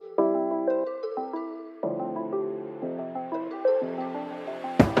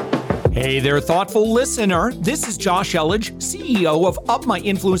Hey there, thoughtful listener. This is Josh Elledge, CEO of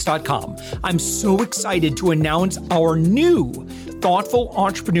UpMyInfluence.com. I'm so excited to announce our new Thoughtful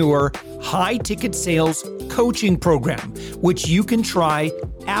Entrepreneur high-ticket sales coaching program, which you can try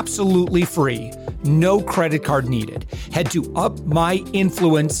absolutely free. No credit card needed. Head to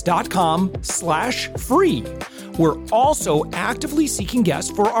UpMyInfluence.com/free. We're also actively seeking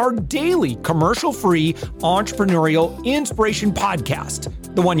guests for our daily commercial-free entrepreneurial inspiration podcast,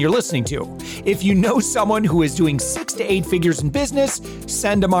 the one you're listening to. If you know someone who is doing 6 to 8 figures in business,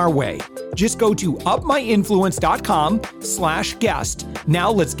 send them our way. Just go to UpMyInfluence.com/guest.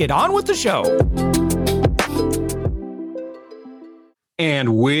 Now let's get on with the show.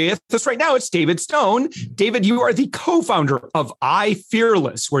 And with us right now, it's David Stone. David, you are the co-founder of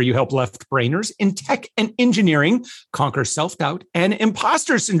iFearless, where you help left-brainers in tech and engineering conquer self-doubt and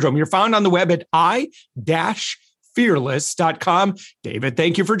imposter syndrome. You're found on the web at i-fearless.com. David,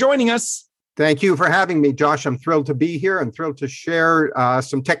 thank you for joining us. Thank you for having me, Josh. I'm thrilled to be here. I'm thrilled to share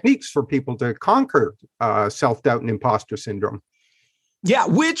some techniques for people to conquer self-doubt and imposter syndrome. Yeah,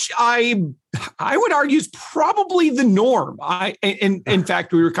 which I would argue is probably the norm. In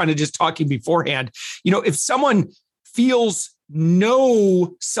fact, we were kind of just talking beforehand. You know, if someone feels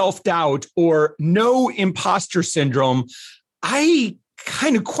no self-doubt or no imposter syndrome, I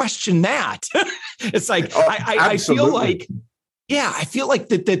kind of question that. It's like, I feel like, yeah, I feel like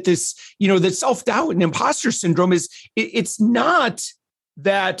that this, you know, that self-doubt and imposter syndrome it's not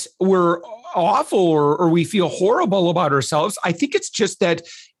that we're awful or we feel horrible about ourselves. I think it's just that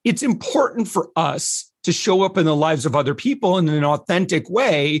it's important for us to show up in the lives of other people in an authentic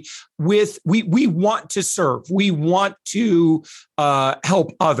way. We want to serve, we want to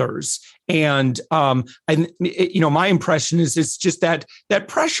help others, and my impression is it's just that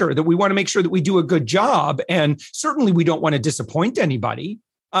pressure that we want to make sure that we do a good job, and certainly we don't want to disappoint anybody.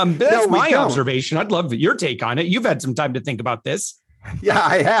 That's my observation. I'd love your take on it. You've had some time to think about this. Yeah,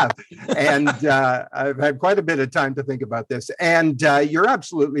 I have. And I've had quite a bit of time to think about this. And you're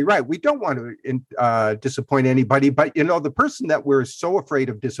absolutely right. We don't want to disappoint anybody. But, you know, the person that we're so afraid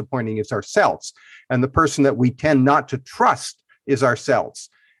of disappointing is ourselves. And the person that we tend not to trust is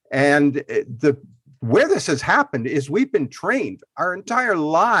ourselves. And where this has happened is we've been trained our entire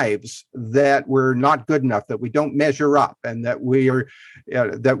lives that we're not good enough, that we don't measure up, and that we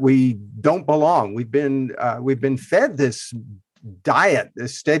don't belong. We've been fed this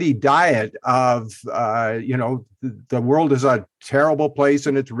steady diet of, the world is a terrible place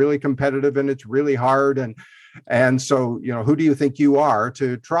and it's really competitive and it's really hard. And so, you know, who do you think you are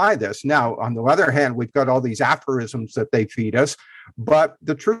to try this? Now, on the other hand, we've got all these aphorisms that they feed us. But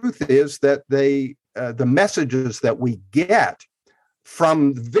the truth is that the messages that we get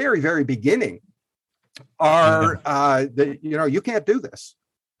from the very, very beginning are that, you know, you can't do this.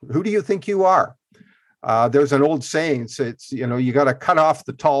 Who do you think you are? There's an old saying, it's you got to cut off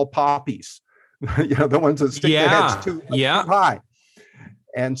the tall poppies, the ones that stick their heads too high.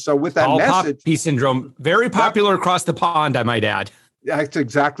 And so with that message, poppy syndrome, very popular across the pond, I might add. That's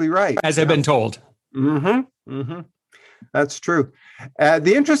exactly right. As I've been told. Mm-hmm. Mm-hmm. That's true.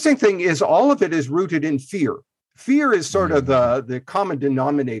 The interesting thing is all of it is rooted in fear. Fear is sort of the common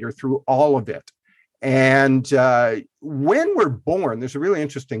denominator through all of it. And when we're born, there's a really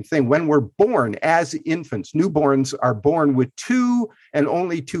interesting thing. When we're born as infants, newborns are born with 2 and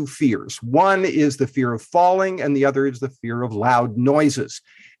only 2 fears. One is the fear of falling, and the other is the fear of loud noises.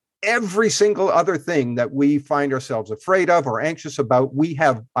 Every single other thing that we find ourselves afraid of or anxious about, we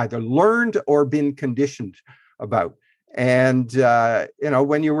have either learned or been conditioned about. And,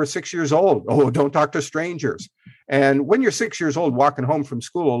 when you were 6 years old, don't talk to strangers. And when you're 6 years old walking home from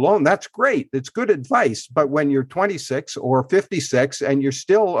school alone, that's great. It's good advice. But when you're 26 or 56 and you're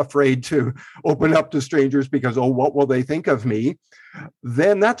still afraid to open up to strangers because, what will they think of me?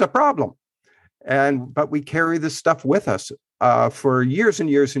 Then that's a problem. But we carry this stuff with us for years and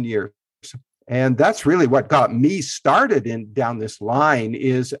years and years. And that's really what got me started down this line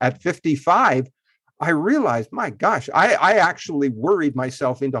is at 55, I realized, my gosh, I actually worried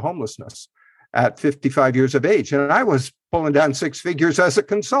myself into homelessness at 55 years of age. And I was pulling down 6 figures as a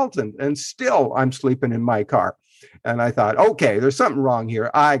consultant, and still I'm sleeping in my car. And I thought, okay, there's something wrong here.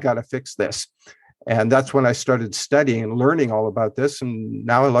 I got to fix this. And that's when I started studying and learning all about this. And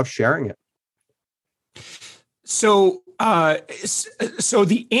now I love sharing it. So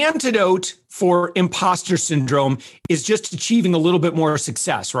the antidote for imposter syndrome is just achieving a little bit more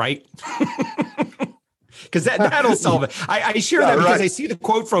success, right? Because that'll solve it. I share that because I see the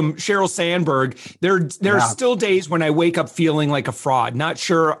quote from Sheryl Sandberg. There are still days when I wake up feeling like a fraud, not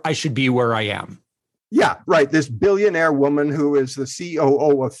sure I should be where I am. Yeah, right. This billionaire woman who is the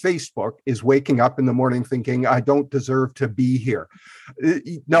COO of Facebook is waking up in the morning thinking, I don't deserve to be here.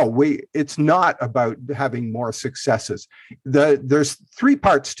 No, it's not about having more successes. There's three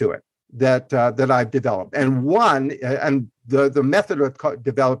parts to it that I've developed. And one, and the method I've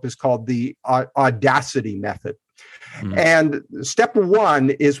developed is called the audacity method. Mm-hmm. And step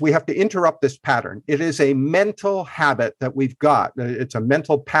one is we have to interrupt this pattern. It is a mental habit that we've got. It's a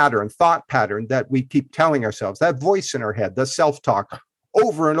mental pattern, thought pattern that we keep telling ourselves, that voice in our head, the self-talk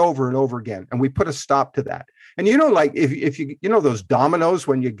over and over and over again. And we put a stop to that. And like if you those dominoes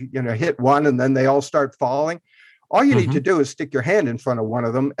when you hit one and then they all start falling, all you need to do is stick your hand in front of one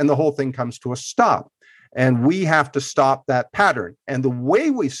of them and the whole thing comes to a stop. And we have to stop that pattern. And the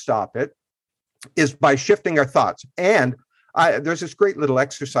way we stop it is by shifting our thoughts. And there's this great little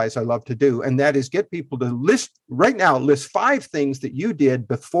exercise I love to do, and that is get people to list 5 things that you did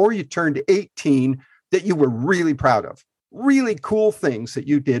before you turned 18 that you were really proud of. Really cool things that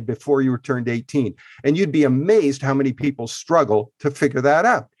you did before you were turned 18. And you'd be amazed how many people struggle to figure that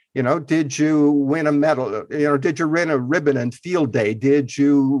out. Did you win a medal? Did you win a ribbon in field day? Did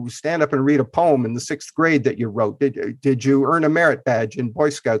you stand up and read a poem in the 6th grade that you wrote? Did you earn a merit badge in Boy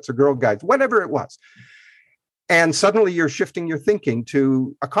Scouts or Girl Guides? Whatever it was. And suddenly you're shifting your thinking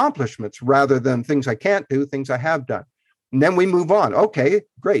to accomplishments rather than things I can't do, things I have done. And then we move on. Okay,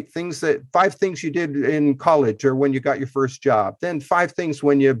 great. 5 things you did in college or when you got your first job. Then 5 things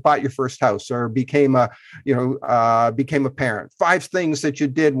when you bought your first house or became a parent. 5 things that you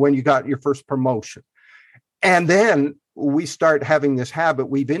did when you got your first promotion. And then we start having this habit.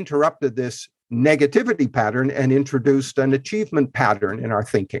 We've interrupted this negativity pattern and introduced an achievement pattern in our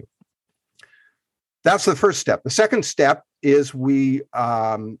thinking. That's the first step. The second step is we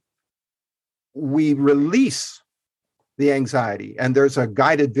release the anxiety. And there's a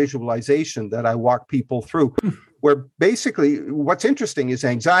guided visualization that I walk people through where basically what's interesting is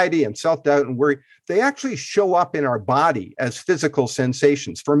anxiety and self-doubt and worry, they actually show up in our body as physical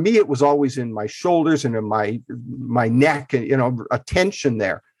sensations. For me, it was always in my shoulders and in my neck and, a tension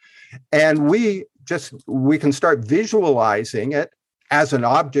there. And we can start visualizing it as an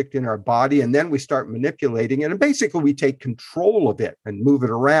object in our body, and then we start manipulating it. And basically we take control of it and move it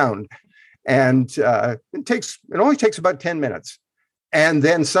around. And it only takes about 10 minutes. And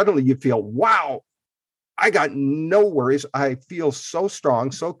then suddenly you feel, wow, I got no worries. I feel so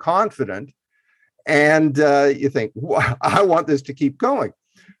strong, so confident. And you think, wow, I want this to keep going.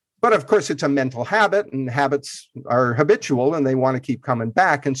 But of course, it's a mental habit, and habits are habitual and they want to keep coming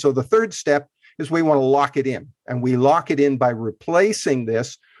back. And so the third step is we want to lock it in. And we lock it in by replacing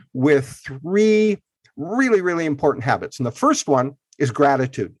this with 3 really, really important habits. And the first one is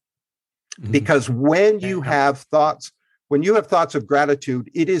gratitude. Because when you have thoughts of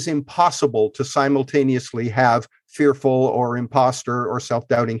gratitude, it is impossible to simultaneously have fearful or imposter or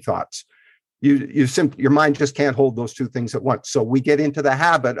self-doubting thoughts. Your mind just can't hold those 2 things at once. So we get into the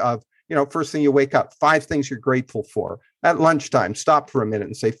habit of, first thing you wake up, 5 things you're grateful for. At lunchtime, stop for a minute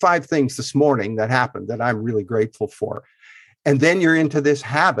and say 5 things this morning that happened that I'm really grateful for. And then you're into this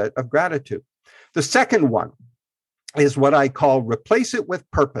habit of gratitude. The second one is what I call replace it with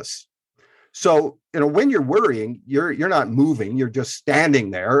purpose. So, when you're worrying, you're not moving, you're just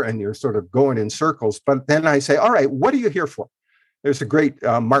standing there and you're sort of going in circles. But then I say, all right, what are you here for? There's a great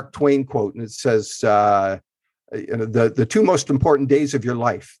Mark Twain quote, and it says, the 2 most important days of your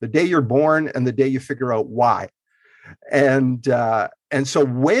life, the day you're born and the day you figure out why. And so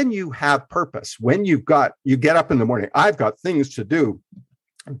when you have purpose, when you get up in the morning, I've got things to do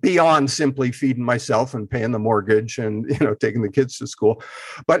beyond simply feeding myself and paying the mortgage and taking the kids to school.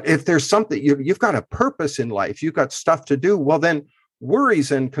 But if there's something you've got a purpose in life, you've got stuff to do, well then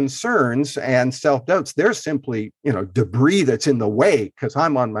worries and concerns and self-doubts, they're simply debris that's in the way because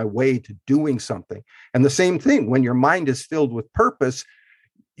I'm on my way to doing something. And the same thing, when your mind is filled with purpose,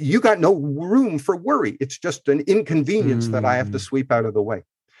 you got no room for worry. It's just an inconvenience that I have to sweep out of the way.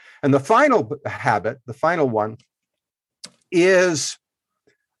 And the final habit, the final one, is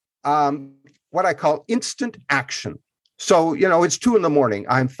what I call instant action. So, it's 2 a.m.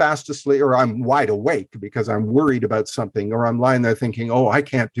 I'm fast asleep or I'm wide awake because I'm worried about something, or I'm lying there thinking, oh, I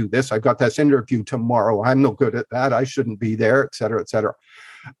can't do this. I've got this interview tomorrow. I'm no good at that. I shouldn't be there, et cetera, et cetera.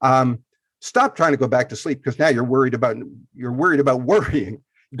 Stop trying to go back to sleep because now you're worried about worrying.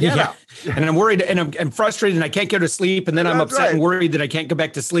 Get up. And I'm worried and I'm frustrated and I can't go to sleep. And then I'm upset and worried that I can't go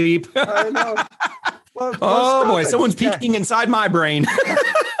back to sleep. I know. Well, oh boy, someone's peeking inside my brain.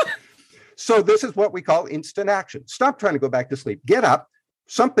 So this is what we call instant action. Stop trying to go back to sleep. Get up.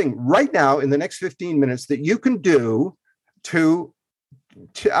 Something right now in the next 15 minutes that you can do to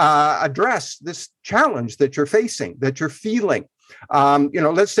address this challenge that you're facing, that you're feeling.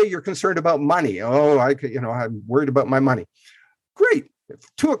 Let's say you're concerned about money. Oh, I'm worried about my money. Great.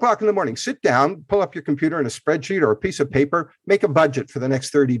 2:00 in the morning, sit down, pull up your computer and a spreadsheet or a piece of paper, make a budget for the next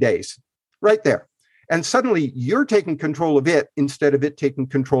 30 days, right there. And suddenly you're taking control of it instead of it taking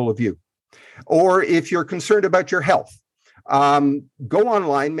control of you. Or if you're concerned about your health, go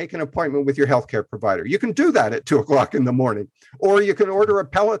online, make an appointment with your healthcare provider. You can do that at 2:00 in the morning, or you can order a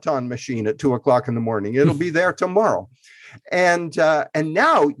Peloton machine at 2:00 in the morning. It'll be there tomorrow. And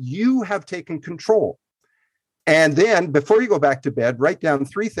now you have taken control. And then before you go back to bed, write down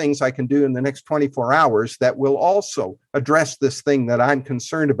 3 things I can do in the next 24 hours that will also address this thing that I'm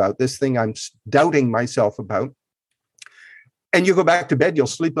concerned about, this thing I'm doubting myself about. And you go back to bed, you'll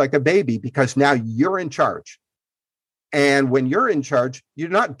sleep like a baby because now you're in charge. And when you're in charge, you're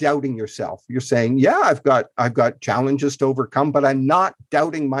not doubting yourself. You're saying, yeah, I've got challenges to overcome, but I'm not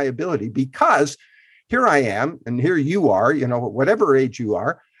doubting my ability because here I am and here you are, whatever age you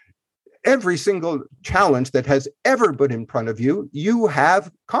are. Every single challenge that has ever been in front of you, you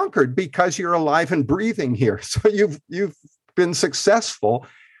have conquered because you're alive and breathing here. So you've been successful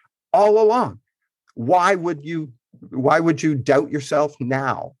all along. Why would you doubt yourself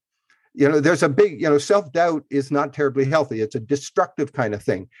now? There's a big, self-doubt is not terribly healthy. It's a destructive kind of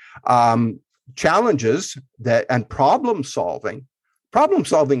thing. Challenges and problem solving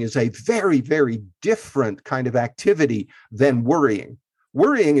is a very, very different kind of activity than worrying.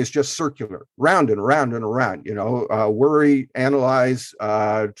 Worrying is just circular, round and around and around, worry, analyze,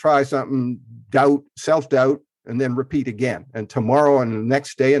 try something, doubt, self-doubt, and then repeat again. And tomorrow and the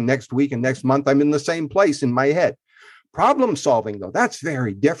next day and next week and next month, I'm in the same place in my head. Problem solving, though, that's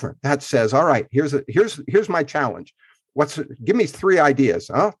very different. That says, all right, here's my challenge. Give me 3 ideas.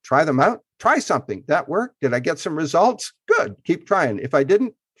 Try them out. Try something. That worked. Did I get some results? Good. Keep trying. If I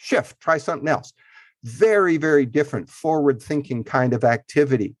didn't, shift, try something else. Very, very different forward-thinking kind of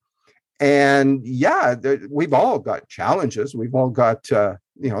activity. And yeah, we've all got challenges. We've all got,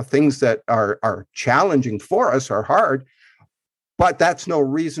 things that are challenging for us, are hard, but that's no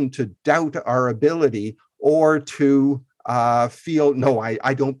reason to doubt our ability or to feel, no,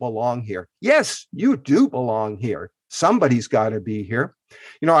 I don't belong here. Yes, you do belong here. Somebody's got to be here.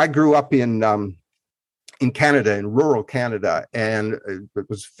 I grew up in Canada, in rural Canada, and it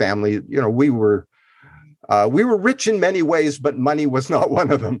was family. We were rich in many ways, but money was not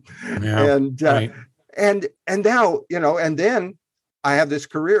one of them. Yeah, right. And now, and then I have this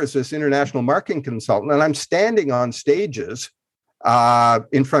career as this international marketing consultant, and I'm standing on stages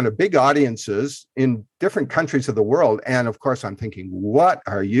in front of big audiences in different countries of the world. And of course, I'm thinking, what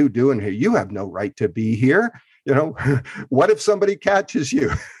are you doing here? You have no right to be here. What if somebody catches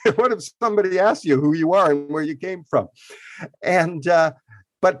you? What if somebody asks you who you are and where you came from? And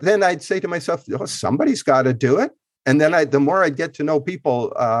but then I'd say to myself, somebody's got to do it. And then the more I get to know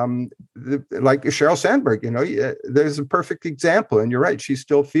people, like Sheryl Sandberg, there's a perfect example. And you're right, she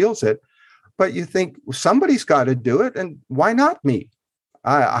still feels it. But you think somebody's got to do it. And why not me?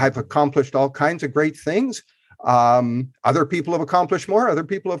 I've accomplished all kinds of great things. Other people have accomplished more. Other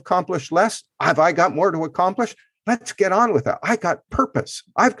people have accomplished less. Have I got more to accomplish? Let's get on with it. I got purpose.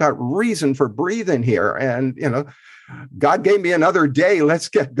 I've got reason for breathing here. And, God gave me another day. Let's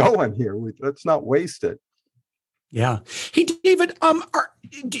get going here. Let's not waste it. Yeah. Hey, David, are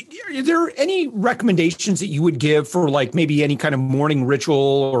there any recommendations that you would give for like maybe any kind of morning ritual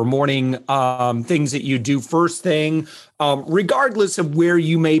or morning things that you do first thing, regardless of where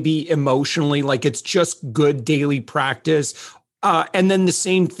you may be emotionally, like it's just good daily practice? And then the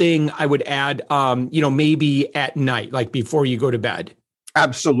same thing I would add, maybe at night, like before you go to bed.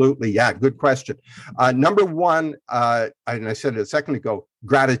 Absolutely. Yeah. Good question. Number one, and I said it a second ago,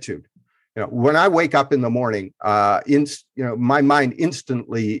 gratitude. When I wake up in the morning, my mind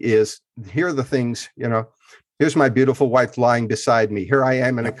instantly is, here are the things, here's my beautiful wife lying beside me. Here I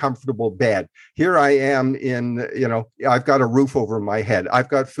am in a comfortable bed. Here I am I've got a roof over my head. I've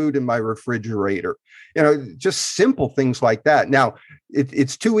got food in my refrigerator. Just simple things like that. Now,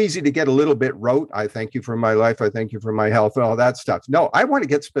 it's too easy to get a little bit rote. I thank you for my life. I thank you for my health and all that stuff. No, I want to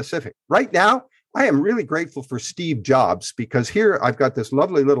get specific. Right now, I am really grateful for Steve Jobs because here I've got this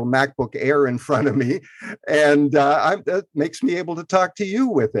lovely little MacBook Air in front of me, and that makes me able to talk to you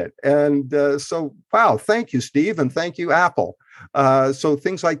with it. And so, wow, thank you, Steve, and thank you, Apple. So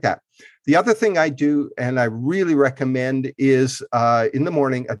things like that. The other thing I do, and I really recommend, is in the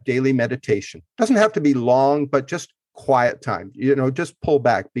morning, a daily meditation. Doesn't have to be long, but just quiet time. Just pull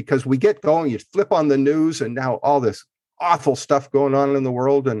back because we get going. You flip on the news, and now all this awful stuff going on in the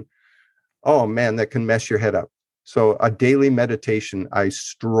world, and oh man, that can mess your head up. So a daily meditation, I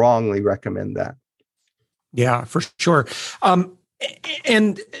strongly recommend that. Yeah, for sure.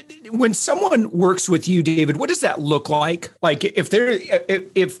 And when someone works with you, David, what does that look like? Like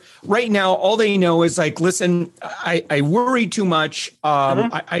if right now all they know is like, listen, I worry too much.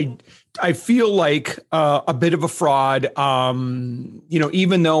 I feel like a bit of a fraud.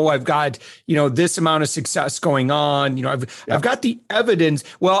 Even though I've got this amount of success going on, I've got the evidence.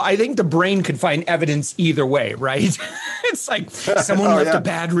 Well, I think the brain could find evidence either way, right? It's like someone left a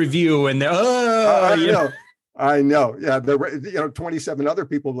bad review, and I know. Yeah. 27 other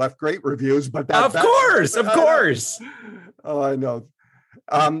people left great reviews, but of course. Oh, I know.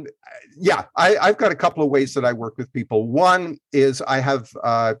 I've got a couple of ways that I work with people. One is I've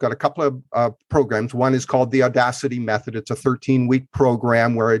got a couple of programs. One is called the Audacity Method. It's a 13-week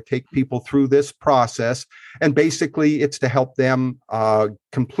program where I take people through this process. And basically, it's to help them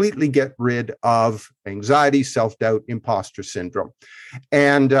completely get rid of anxiety, self-doubt, imposter syndrome.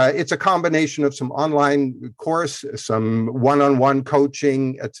 And it's a combination of some online course, some one-on-one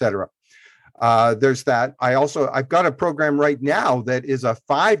coaching, etc. There's that. I've got a program right now that is a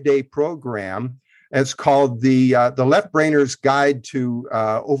 5-day program. It's called the Left Brainer's Guide to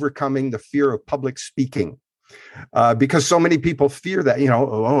Overcoming the Fear of Public Speaking. Because so many people fear that,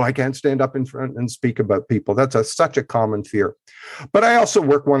 I can't stand up in front and speak about people. That's such a common fear. But I also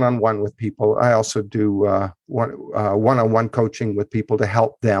work one-on-one with people. I also do one-on-one coaching with people to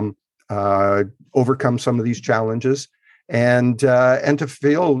help them overcome some of these challenges. And to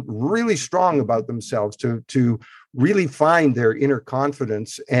feel really strong about themselves, to really find their inner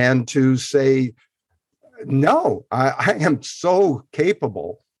confidence and to say, no, I am so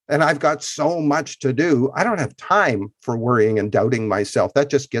capable and I've got so much to do. I don't have time for worrying and doubting myself. That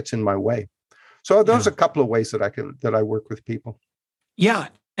just gets in my way. So those are a couple of ways that I work with people. Yeah.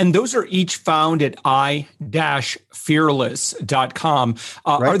 And those are each found at i-fearless.com.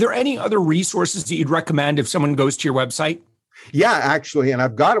 Right. Are there any other resources that you'd recommend if someone goes to your website? Yeah, actually. And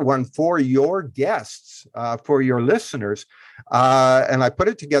I've got one for your guests, for your listeners. And I put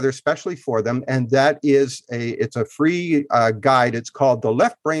it together especially for them. And that is it's a free guide. It's called the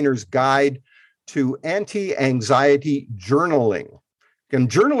Left Brainer's Guide to Anti-Anxiety Journaling. And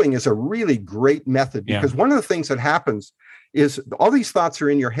journaling is a really great method because one of the things that happens is all these thoughts are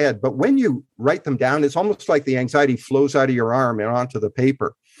in your head, but when you write them down, it's almost like the anxiety flows out of your arm and onto the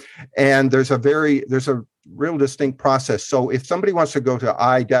paper. And there's a real distinct process. So if somebody wants to go to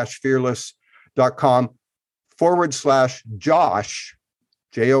i-fearless.com/Josh, Josh,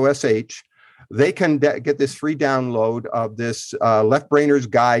 they can get this free download of this Left Brainer's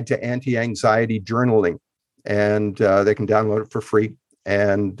Guide to Anti-Anxiety Journaling. And they can download it for free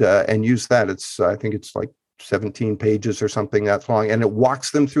and use that. I think it's like 17 pages or something that's long. And it walks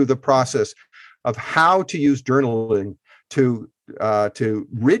them through the process of how to use journaling to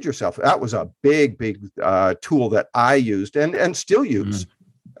rid yourself. That was a big tool that I used and still use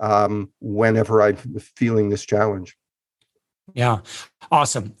whenever I'm feeling this challenge. Yeah.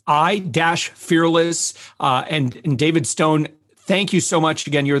 Awesome. I-Fearless and David Stone, thank you so much.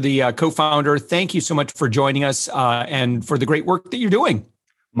 Again, you're the co-founder. Thank you so much for joining us and for the great work that you're doing.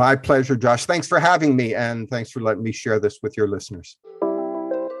 My pleasure, Josh. Thanks for having me, and thanks for letting me share this with your listeners.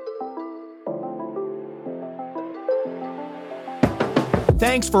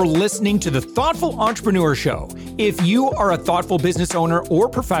 Thanks for listening to the Thoughtful Entrepreneur Show. If you are a thoughtful business owner or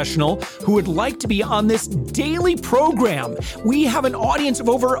professional who would like to be on this daily program, we have an audience of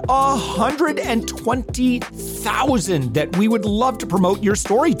over 120,000 that we would love to promote your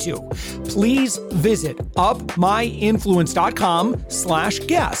story to. Please visit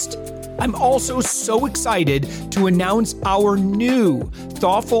upmyinfluence.com/guest. I'm also so excited to announce our new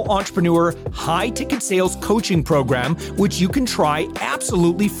Thoughtful Entrepreneur high-ticket sales coaching program, which you can try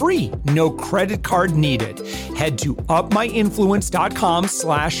absolutely free. No credit card needed. Head to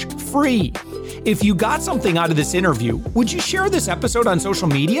upmyinfluence.com/free. If you got something out of this interview, would you share this episode on social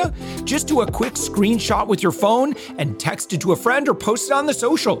media? Just do a quick screenshot with your phone and text it to a friend or post it on the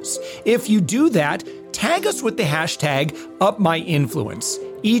socials. If you do that, tag us with the hashtag UpMyInfluence.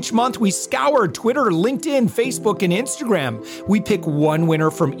 Each month, we scour Twitter, LinkedIn, Facebook, and Instagram. We pick one winner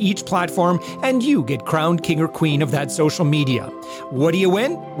from each platform, and you get crowned king or queen of that social media. What do you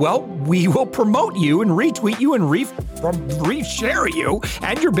win? Well, we will promote you and retweet you and reshare you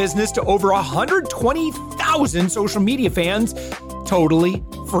and your business to over 120,000 social media fans, totally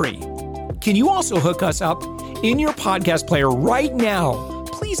free. Can you also hook us up in your podcast player right now?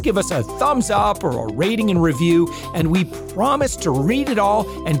 Please please give us a thumbs up or a rating and review, and we promise to read it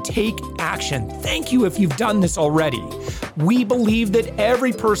all and take action. Thank you if you've done this already. We believe that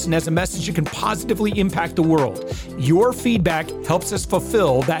every person has a message that can positively impact the world. Your feedback helps us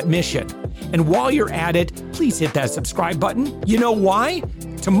fulfill that mission. And while you're at it, please hit that subscribe button. You know why?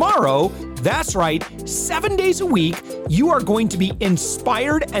 Tomorrow, that's right, 7 days a week, you are going to be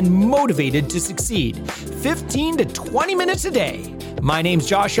inspired and motivated to succeed. 15 to 20 minutes a day. My name's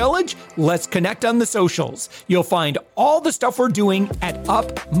Josh Elledge. Let's connect on the socials. You'll find all the stuff we're doing at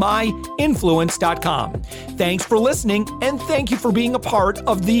upmyinfluence.com. Thanks for listening, and thank you for being a part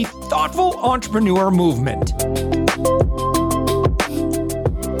of the Thoughtful Entrepreneur Movement.